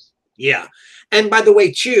 Yeah. And by the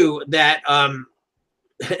way, too, that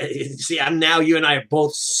see, you and I are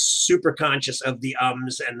both super conscious of the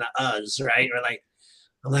ums and the uhs, right? Or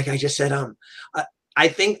like I just said, I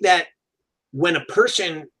think that when a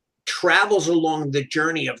person travels along the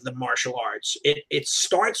journey of the martial arts, it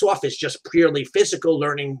starts off as just purely physical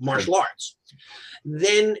learning martial arts.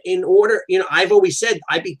 Then I've always said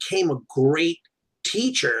I became a great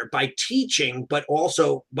teacher by teaching, but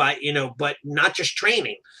also by, but not just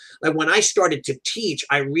training. Like when I started to teach,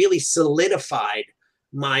 I really solidified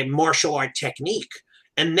my martial art technique.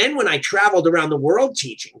 And then when I traveled around the world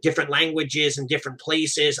teaching different languages and different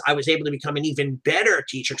places, I was able to become an even better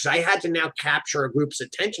teacher, because I had to now capture a group's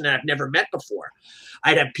attention that I've never met before.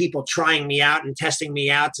 I'd have people trying me out and testing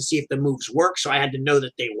me out to see if the moves work, so I had to know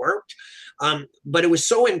that they worked. But it was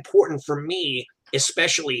so important for me,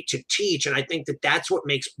 especially to teach, and I think that that's what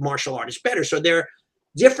makes martial artists better. So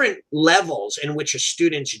different levels in which a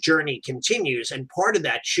student's journey continues. And part of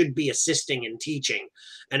that should be assisting and teaching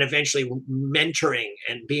and eventually mentoring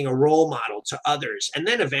and being a role model to others. And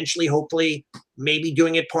then eventually, hopefully, maybe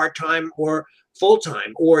doing it part-time or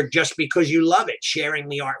full-time, or just because you love it, sharing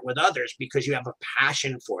the art with others because you have a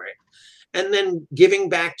passion for it. And then giving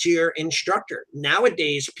back to your instructor.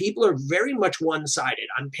 Nowadays, people are very much one-sided.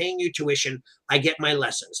 I'm paying you tuition, I get my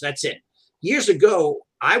lessons. That's it. Years ago,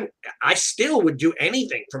 I still would do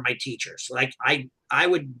anything for my teachers. Like I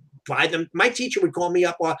would buy them. My teacher would call me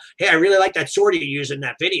up, well, hey, I really like that sword you use in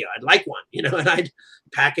that video. I'd like one, and I'd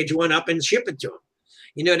package one up and ship it to them.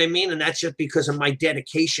 You know what I mean? And that's just because of my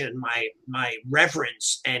dedication, my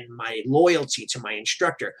reverence, and my loyalty to my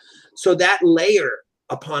instructor. So that layer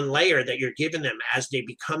upon layer that you're giving them as they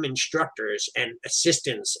become instructors and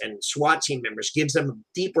assistants and SWAT team members gives them a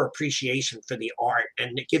deeper appreciation for the art,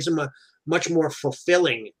 and it gives them a much more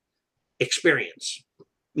fulfilling experience.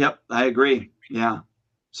 Yep, I agree. Yeah.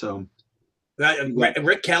 So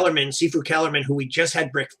Rick Kellerman, Seafood Kellerman, who we just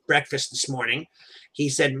had breakfast this morning, he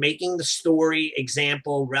said making the story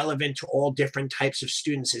example relevant to all different types of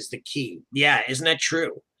students is the key. Yeah, isn't that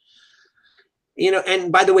true?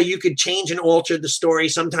 And by the way, you could change and alter the story.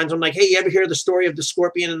 Sometimes I'm like, hey, you ever hear the story of the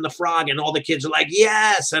scorpion and the frog? And all the kids are like,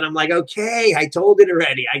 yes. And I'm like, okay, I told it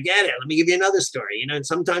already. I get it. Let me give you another story. And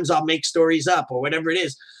sometimes I'll make stories up or whatever it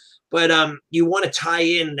is. But you want to tie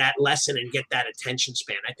in that lesson and get that attention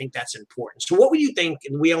span. I think that's important. So what would you think?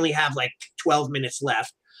 And we only have like 12 minutes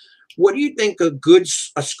left. What do you think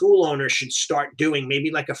a school owner should start doing? Maybe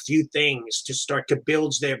like a few things to start to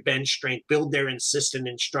build their bench strength, build their assistant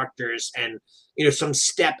instructors, and some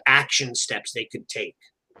action steps they could take.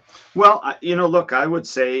 Well, look, I would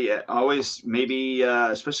say always maybe,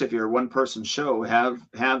 especially if you're a one-person show, have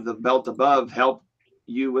the belt above help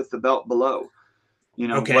you with the belt below.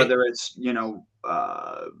 Okay. Whether it's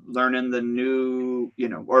learning the new,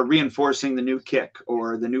 or reinforcing the new kick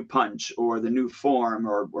or the new punch or the new form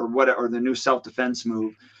or the new self-defense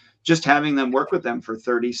move. Just having them work with them for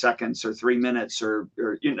 30 seconds or 3 minutes, or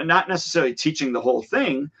not necessarily teaching the whole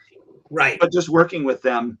thing, right? But just working with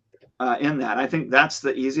them in that. I think that's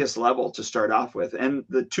the easiest level to start off with. And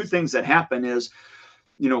the two things that happen is,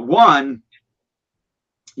 one,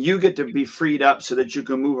 you get to be freed up so that you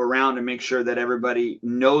can move around and make sure that everybody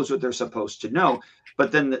knows what they're supposed to know.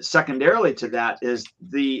 But then secondarily to that is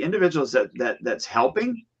the individuals that's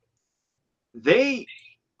helping, they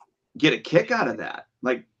get a kick out of that.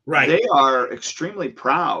 Like, right. They are extremely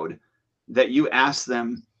proud that you ask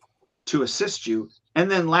them to assist you. And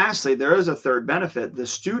then lastly, there is a third benefit. The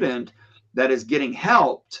student that is getting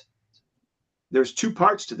helped, there's two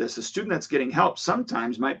parts to this. The student that's getting help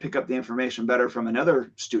sometimes might pick up the information better from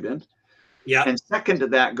another student. Yeah. And second to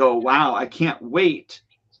that, go, wow, I can't wait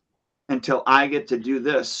until I get to do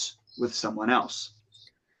this with someone else.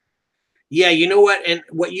 Yeah, you know what? And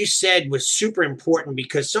what you said was super important,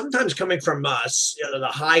 because sometimes coming from us, the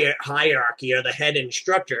hierarchy or the head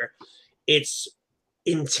instructor, it's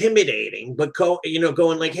intimidating, but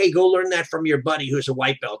going like, hey, go learn that from your buddy who's a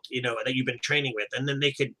white belt, that you've been training with. And then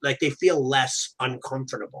they feel less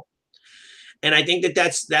uncomfortable. And I think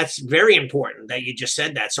that's very important that you just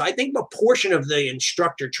said that. So I think a portion of the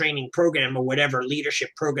instructor training program or whatever leadership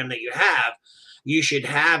program that you have, you should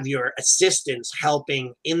have your assistants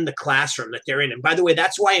helping in the classroom that they're in. And by the way,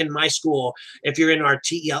 that's why in my school, if you're in our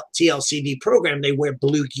TLCD program, they wear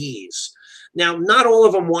blue gis. Now, not all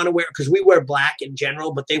of them want to wear, because we wear black in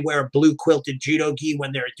general, but they wear a blue quilted judo gi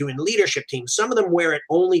when they're doing leadership teams. Some of them wear it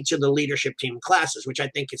only to the leadership team classes, which I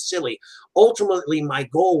think is silly. Ultimately, my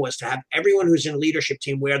goal was to have everyone who's in leadership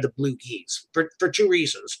team wear the blue gis for two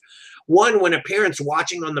reasons. One, when a parent's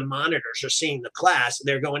watching on the monitors or seeing the class,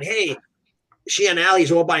 they're going, hey, Shian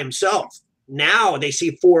Ali's all by himself. Now they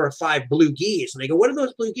see 4 or 5 blue gis and they go, what are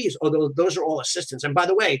those blue gis? Oh, those are all assistants. And by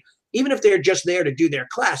the way, even if they're just there to do their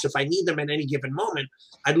class, if I need them at any given moment,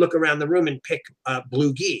 I'd look around the room and pick a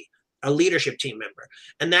blue gi, a leadership team member.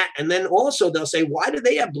 And then also they'll say, why do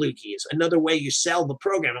they have blue gis? Another way you sell the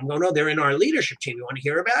program. I'm going, oh, they're in our leadership team. You want to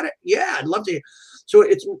hear about it? Yeah, I'd love to. So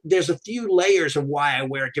there's a few layers of why I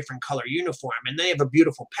wear a different color uniform, and they have a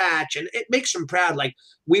beautiful patch, and it makes them proud. Like,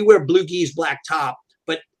 we wear blue gis, black top,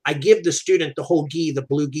 but I give the student the whole gi, the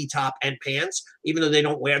blue gi top and pants, even though they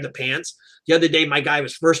don't wear the pants. The other day, my guy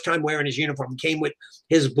was first time wearing his uniform, came with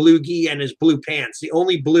his blue gi and his blue pants, the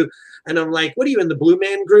only blue. And I'm like, what are you, in the blue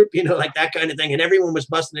man group? Like that kind of thing. And everyone was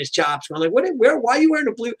busting his chops. I'm like, why are you wearing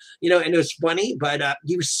a blue? And it was funny, but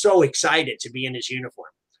he was so excited to be in his uniform.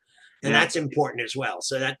 And that's important as well.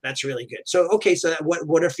 So that's really good. So, okay. So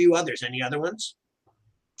what are a few others? Any other ones?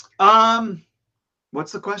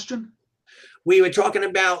 What's the question? We were talking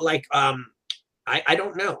about like I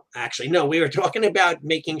don't know actually. No, we were talking about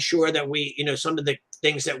making sure that we, some of the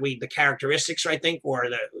things that the characteristics, I think, or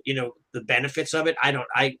the benefits of it.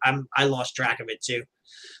 I lost track of it too.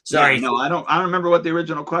 Yeah, Sorry. no, I don't remember what the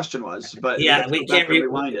original question was, but Yeah, let's we go back can't and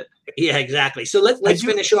rewind it. yeah, exactly. So I let's do,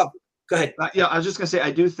 finish up. Go ahead. yeah, I was just gonna say,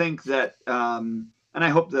 I do think that, and I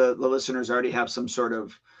hope the listeners already have some sort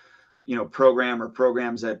of, program or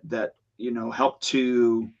programs that help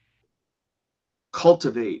to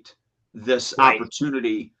cultivate this Right,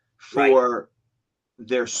 opportunity right. for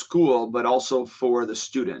their school, but also for the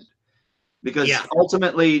student. Because Yeah,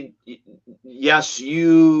 ultimately, yes,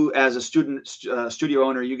 you as a studio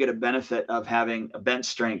owner, you get a benefit of having a bench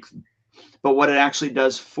strength, but what it actually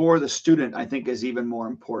does for the student, I think, is even more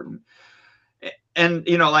important. And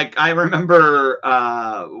like I remember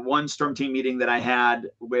one storm team meeting that I had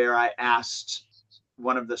where I asked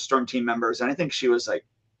one of the storm team members, and I think she was like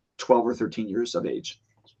 12 or 13 years of age,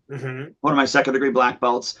 hmm, one of my second degree black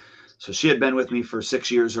belts. So she had been with me for 6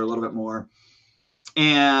 years or a little bit more.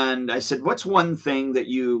 And I said, what's one thing that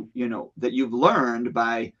that you've learned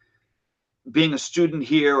by being a student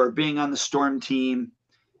here or being on the storm team?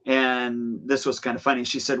 And this was kind of funny.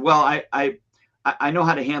 She said, well, I know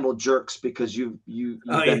how to handle jerks because oh you've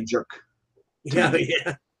been yeah, a jerk to yeah, me.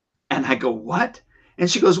 yeah, And I go, what? And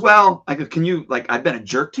she goes, well, I go, can you, like, I've been a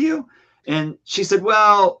jerk to you? And she said,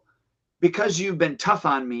 well, because you've been tough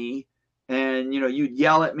on me and, you'd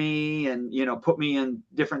yell at me and, put me in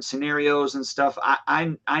different scenarios and stuff.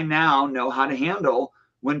 I now know how to handle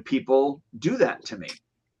when people do that to me.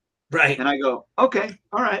 right. And I go, okay,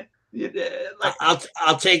 all right. Like,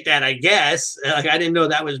 I'll take that, I guess. Like I didn't know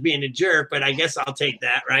that was being a jerk, but I guess I'll take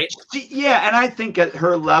that, right? yeah. And I think at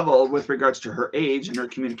her level, with regards to her age and her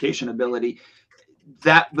communication ability,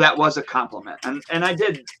 that was a compliment. And I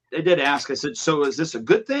did ask. I said, so is this a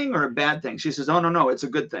good thing or a bad thing? She says, oh, no, it's a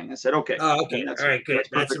good thing. I said, okay, Oh, then okay. that's All right, good. that's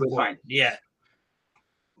That's perfectly fine. important. Yeah.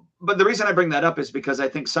 But the reason I bring that up is because I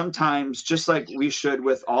think sometimes, just like we should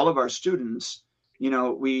with all of our students,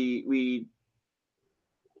 we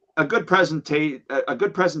a good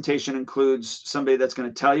presentation includes somebody that's going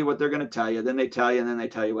to tell you what they're going to tell you, then they tell you, and then they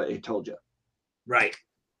tell you what they told you. Right.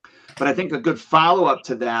 But I think a good follow up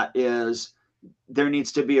to that is there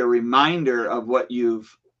needs to be a reminder of what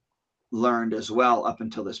you've learned as well up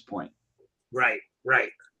until this point. Right.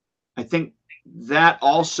 Right. I think that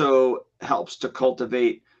also helps to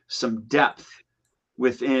cultivate some depth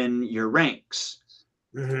within your ranks.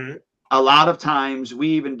 Hmm. A lot of times we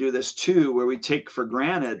even do this too, where we take for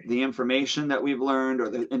granted the information that we've learned or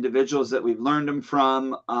the individuals that we've learned them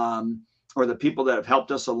from, or the people that have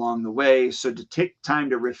helped us along the way. So to take time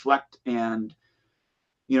to reflect and,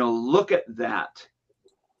 look at that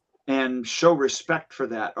and show respect for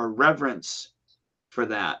that or reverence for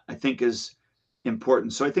that, I think is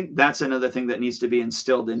important. So I think that's another thing that needs to be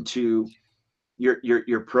instilled into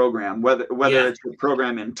your program, whether Yeah. it's your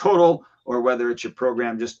program in total or whether it's your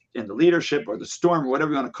program just in the leadership or the storm,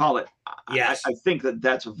 whatever you want to call it. Yes. I think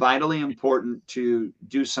that's vitally important to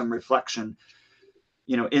do some reflection,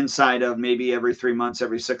 inside of maybe every 3 months,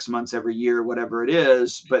 every 6 months, every year, whatever it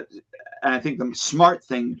is. But and I think the smart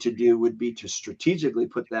thing to do would be to strategically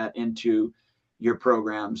put that into your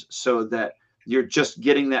programs so that you're just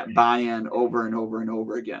getting that buy-in over and over and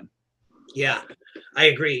over again. Yeah, I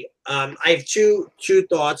agree. I have two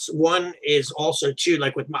thoughts. One is also too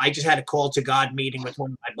like I just had a call to God meeting with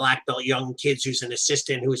one of my black belt young kids who's an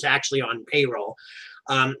assistant who's actually on payroll,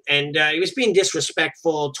 and he was being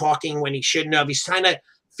disrespectful, talking when he shouldn't have. He's kind of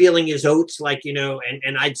feeling his oats, like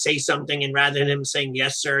and I'd say something, and rather than him saying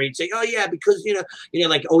yes sir, he'd say oh yeah because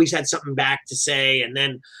like always had something back to say, and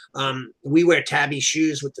then we wear tabby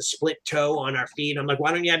shoes with the split toe on our feet. I'm like,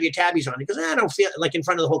 why don't you have your tabbies on? He goes, I don't feel like in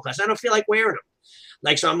front of the whole class. I don't feel like wearing them.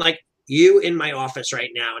 Like, so I'm like, you in my office right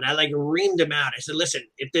now. And I like reamed him out. I said, listen,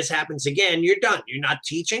 if this happens again, you're done. You're not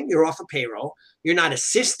teaching. You're off of payroll. You're not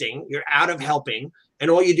assisting. You're out of helping. And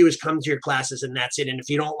all you do is come to your classes and that's it. And if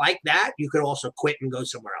you don't like that, you could also quit and go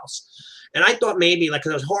somewhere else. And I thought maybe like,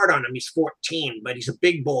 cause I was hard on him. He's 14, but he's a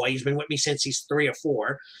big boy. He's been with me since he's 3 or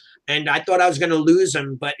 4. And I thought I was going to lose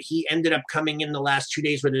him, but he ended up coming in the last 2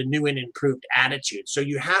 days with a new and improved attitude. So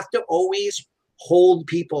you have to always hold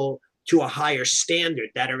people to a higher standard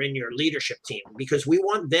that are in your leadership team, because we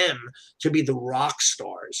want them to be the rock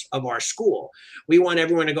stars of our school. We want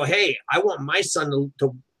everyone to go, hey, I want my son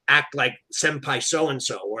to act like senpai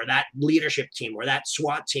so-and-so or that leadership team or that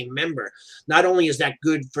SWAT team member. Not only is that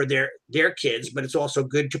good for their kids, but it's also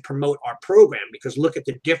good to promote our program, because look at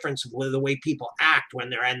the difference with the way people act when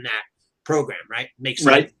they're in that program, right? Makes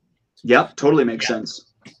sense? Right. Yep. Totally makes Yeah.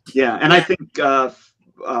 sense. Yeah. And I Yeah. think,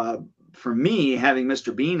 for me, having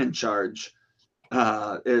Mr. Bean in charge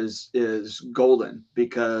is golden,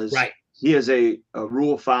 because Right. he is a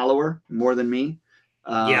rule follower more than me.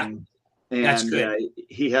 Yeah, that's And good.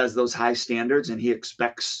 he has those high standards, and he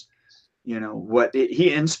expects,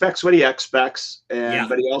 he inspects what he expects, Yeah.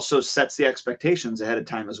 but he also sets the expectations ahead of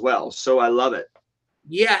time as well. So I love it.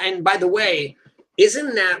 Yeah, and by the way,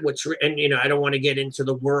 isn't that what's and I don't want to get into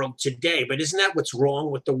the world today, but isn't that what's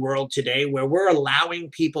wrong with the world today, where we're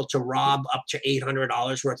allowing people to rob up to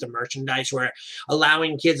 $800 worth of merchandise? We're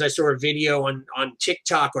allowing kids. I saw a video on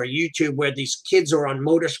TikTok or YouTube where these kids are on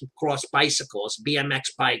motocross bicycles,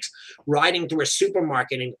 BMX bikes, riding through a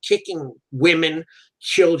supermarket and kicking women,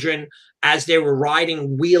 children, as they were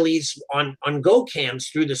riding wheelies on go cams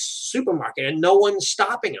through the supermarket, and no one's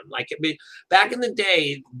stopping them. Like, back in the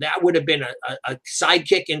day, that would have been a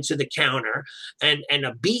sidekick into the counter and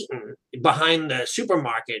a beaten behind the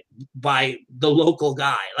supermarket by the local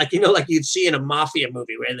guy. Like, like you'd see in a mafia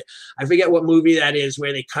movie where I forget what movie that is,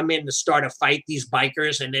 where they come in to start a fight, these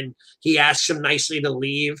bikers, and then he asks them nicely to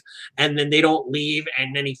leave, and then they don't leave.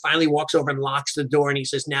 And then he finally walks over and locks the door, and he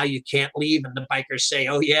says, "Now you can't leave." And the bikers say,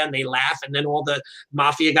 "Oh yeah." And they laugh. And then all the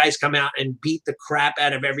mafia guys come out and beat the crap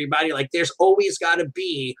out of everybody. Like, there's always got to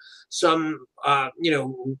be some,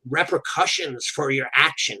 repercussions for your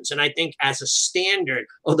actions. And I think as a standard,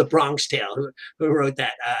 the Bronx Tale, who wrote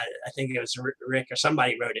that? I think it was Rick or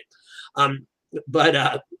somebody wrote it.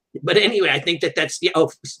 But anyway, I think that's,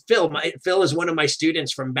 Phil is one of my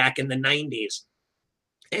students from back in the 90s.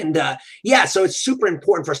 And so it's super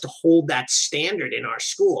important for us to hold that standard in our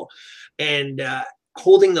school. And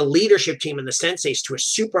holding the leadership team and the senseis to a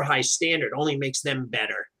super high standard only makes them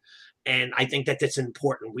better. And I think that's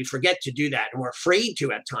important. We forget to do that, and we're afraid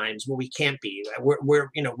to at times when we can't be.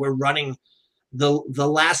 We're running the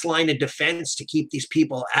last line of defense to keep these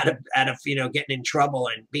people out of getting in trouble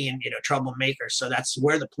and being troublemakers. So that's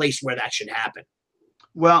the place where that should happen.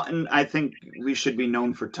 Well, and I think we should be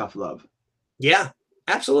known for tough love. Yeah,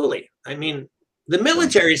 absolutely. I mean, the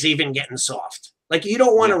military is even getting soft. Like, you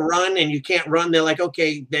don't want to run and you can't run. They're like,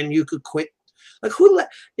 okay, then you could quit. Like,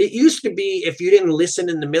 it used to be, if you didn't listen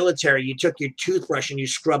in the military, you took your toothbrush and you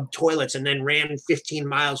scrubbed toilets and then ran 15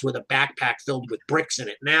 miles with a backpack filled with bricks in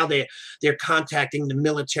it. Now they're contacting the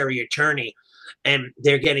military attorney, and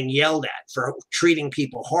they're getting yelled at for treating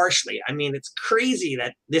people harshly. I mean, it's crazy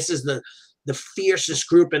that this is the fiercest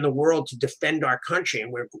group in the world to defend our country,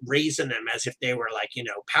 and we're raising them as if they were like,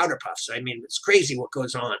 powder puffs. I mean, it's crazy what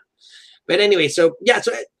goes on. But anyway, so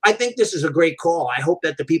I think this is a great call. I hope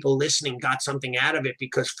that the people listening got something out of it,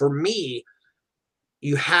 because for me,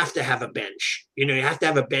 you have to have a bench. You have to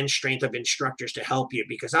have a bench strength of instructors to help you,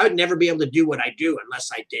 because I would never be able to do what I do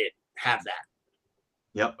unless I did have that.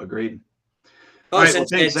 Yep, agreed. Oh,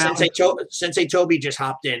 Sensei Toby just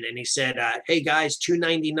hopped in and he said, "Hey guys,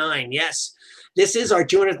 $2.99. Yes, this is our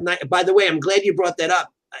 200th night. By the way, I'm glad you brought that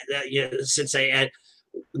up, Sensei.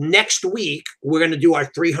 Next week, we're going to do our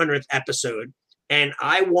 300th episode, and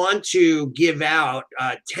I want to give out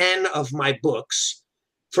 10 of my books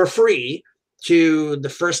for free to the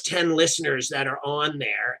first 10 listeners that are on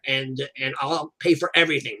there, and I'll pay for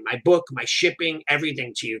everything, my book, my shipping,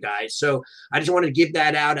 everything to you guys. So I just want to give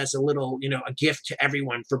that out as a little, a gift to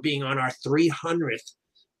everyone for being on our 300th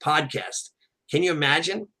podcast. Can you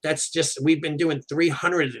imagine? We've been doing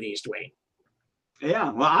 300 of these, Dwayne.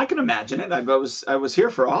 Yeah, well, I can imagine it. I was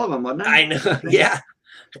here for all of them, wasn't I? I know. Yeah,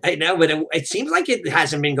 I know. But it seems like it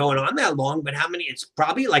hasn't been going on that long. But how many? It's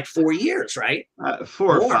probably like 4 years, right?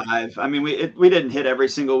 4 or 5. I mean, we didn't hit every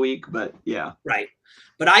single week, but yeah. Right.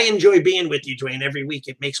 But I enjoy being with you, Dwayne, every week.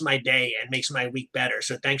 It makes my day and makes my week better.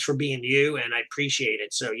 So thanks for being you, and I appreciate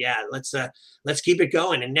it. So yeah, let's keep it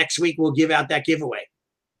going. And next week we'll give out that giveaway.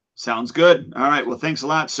 Sounds good. All right. Well, thanks a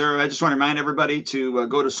lot, sir. I just want to remind everybody to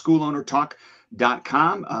go to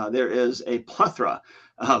schoolownertalk.com. There is a plethora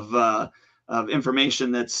of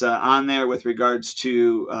information that's on there with regards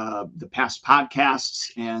to the past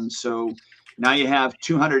podcasts. And so now you have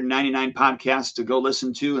 299 podcasts to go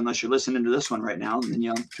listen to, unless you're listening to this one right now, and then you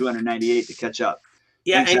have 298 to catch up.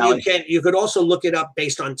 Yeah, Thanks, and you could also look it up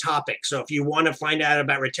based on topic. So if you want to find out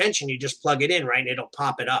about retention, you just plug it in, right? It'll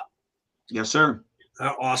pop it up. Yes, sir.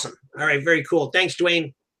 Awesome. All right, very cool. Thanks,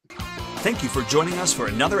 Dwayne. Thank you for joining us for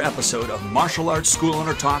another episode of Martial Arts School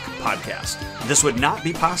Owner Talk podcast. This would not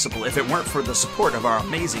be possible if it weren't for the support of our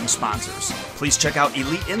amazing sponsors. Please check out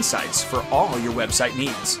Elite Insights for all your website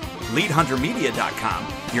needs. LeadHunterMedia.com,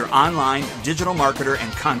 your online digital marketer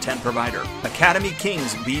and content provider. Academy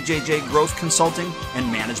Kings BJJ Growth Consulting and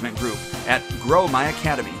Management Group at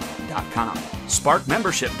GrowMyAcademy.com.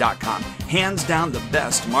 SparkMembership.com, hands down the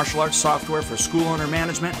best martial arts software for school owner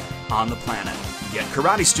management, on the planet.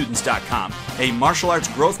 GetKarateStudents.com, a martial arts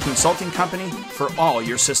growth consulting company for all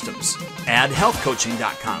your systems.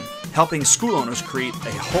 AddHealthCoaching.com, helping school owners create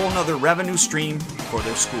a whole nother revenue stream for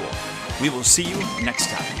their school. We will see you next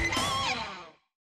time.